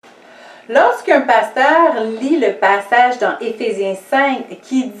Lorsqu'un pasteur lit le passage dans Éphésiens 5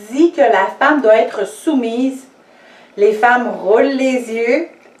 qui dit que la femme doit être soumise, les femmes roulent les yeux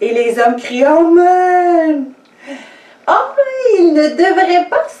et les hommes crient « Amen ». Enfin, ils ne devraient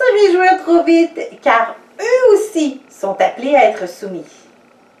pas se réjouir trop vite, car eux aussi sont appelés à être soumis.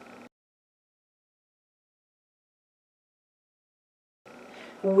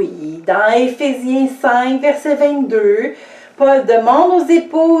 Oui, dans Éphésiens 5, verset 22, Paul demande aux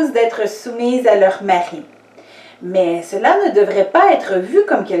épouses d'être soumises à leur mari. Mais cela ne devrait pas être vu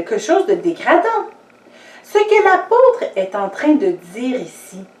comme quelque chose de dégradant. Ce que l'apôtre est en train de dire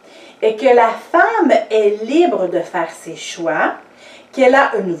ici est que la femme est libre de faire ses choix, qu'elle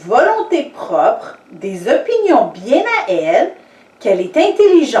a une volonté propre, des opinions bien à elle, qu'elle est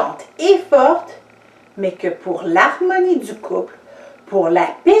intelligente et forte, mais que pour l'harmonie du couple, pour la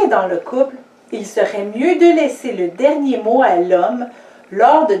paix dans le couple, il serait mieux de laisser le dernier mot à l'homme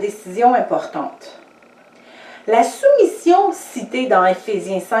lors de décisions importantes. La soumission citée dans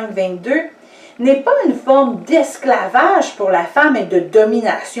Éphésiens 5, 22 n'est pas une forme d'esclavage pour la femme et de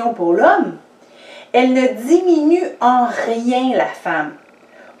domination pour l'homme. Elle ne diminue en rien la femme.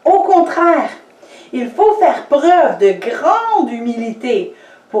 Au contraire, il faut faire preuve de grande humilité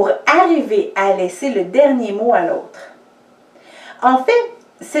pour arriver à laisser le dernier mot à l'autre. En fait,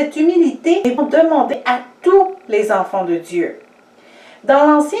 cette humilité est demandée à tous les enfants de Dieu. Dans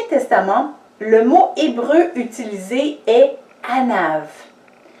l'Ancien Testament, le mot hébreu utilisé est « anav ».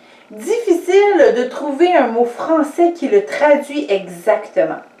 Difficile de trouver un mot français qui le traduit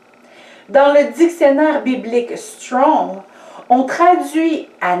exactement. Dans le dictionnaire biblique Strong, on traduit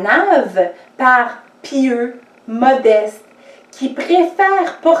anav par pieux, modeste, qui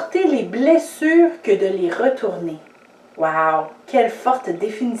préfère porter les blessures que de les retourner. Wow, quelle forte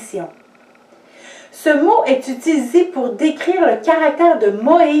définition! Ce mot est utilisé pour décrire le caractère de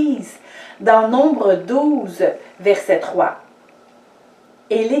Moïse dans Nombre 12, verset 3.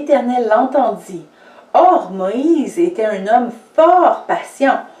 Et l'Éternel l'entendit. Or, Moïse était un homme fort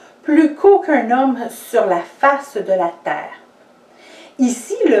patient, plus qu'aucun homme sur la face de la terre.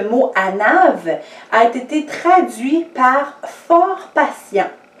 Ici, le mot anav a été traduit par fort patient.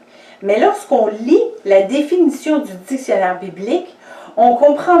 Mais lorsqu'on lit la définition du dictionnaire biblique, on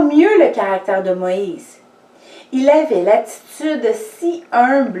comprend mieux le caractère de Moïse. Il avait l'attitude si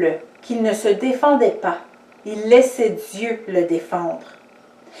humble qu'il ne se défendait pas. Il laissait Dieu le défendre.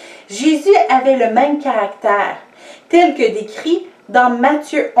 Jésus avait le même caractère, tel que décrit dans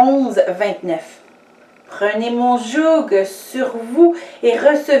Matthieu 11, 29. Prenez mon joug sur vous et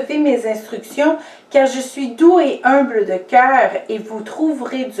recevez mes instructions, car je suis doux et humble de cœur, et vous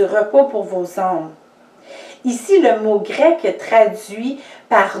trouverez du repos pour vos âmes. Ici, le mot grec traduit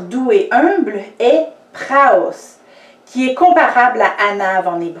par doux et humble est praos, qui est comparable à anav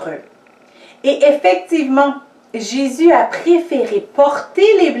en hébreu. Et effectivement, Jésus a préféré porter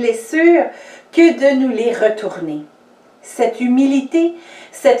les blessures que de nous les retourner. Cette humilité,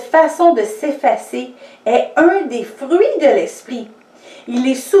 cette façon de s'effacer est un des fruits de l'esprit. Il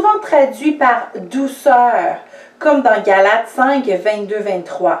est souvent traduit par douceur, comme dans Galates 5,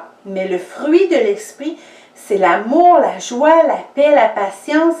 22-23. Mais le fruit de l'esprit, c'est l'amour, la joie, la paix, la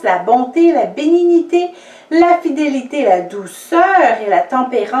patience, la bonté, la bénignité, la fidélité, la douceur et la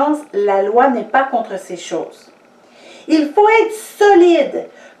tempérance. La loi n'est pas contre ces choses. Il faut être solide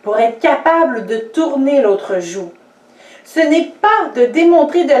pour être capable de tourner l'autre joue. Ce n'est pas de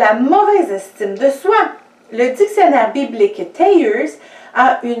démontrer de la mauvaise estime de soi. Le dictionnaire biblique Thayers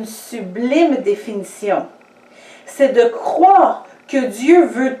a une sublime définition. C'est de croire que Dieu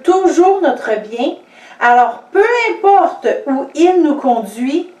veut toujours notre bien, alors peu importe où il nous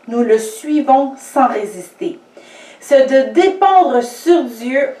conduit, nous le suivons sans résister. C'est de dépendre sur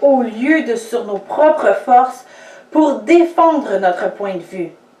Dieu au lieu de sur nos propres forces pour défendre notre point de vue.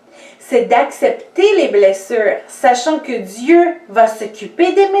 C'est d'accepter les blessures, sachant que Dieu va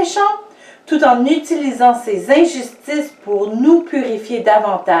s'occuper des méchants, tout en utilisant ses injustices pour nous purifier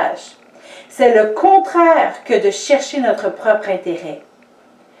davantage. C'est le contraire que de chercher notre propre intérêt.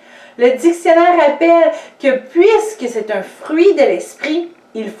 Le dictionnaire rappelle que puisque c'est un fruit de l'esprit,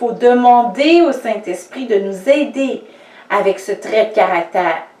 il faut demander au Saint-Esprit de nous aider avec ce trait de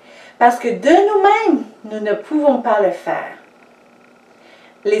caractère, parce que de nous-mêmes, nous ne pouvons pas le faire.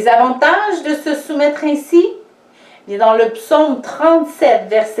 Les avantages de se soumettre ainsi, dans le psaume 37,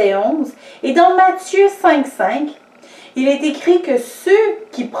 verset 11, et dans Matthieu 5, 5, il est écrit que ceux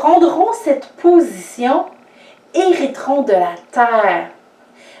qui prendront cette position hériteront de la terre.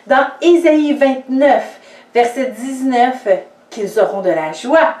 Dans Ésaïe 29, verset 19, qu'ils auront de la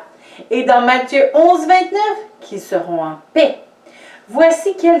joie. Et dans Matthieu 11, 29, qu'ils seront en paix.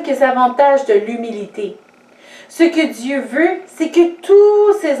 Voici quelques avantages de l'humilité. Ce que Dieu veut, c'est que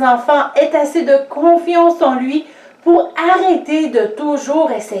tous ses enfants aient assez de confiance en lui pour arrêter de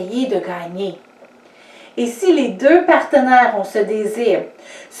toujours essayer de gagner. Et si les deux partenaires ont ce désir,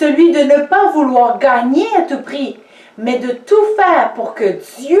 celui de ne pas vouloir gagner à tout prix, mais de tout faire pour que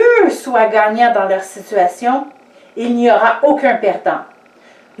Dieu soit gagnant dans leur situation, il n'y aura aucun perdant.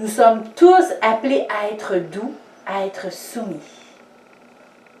 Nous sommes tous appelés à être doux, à être soumis.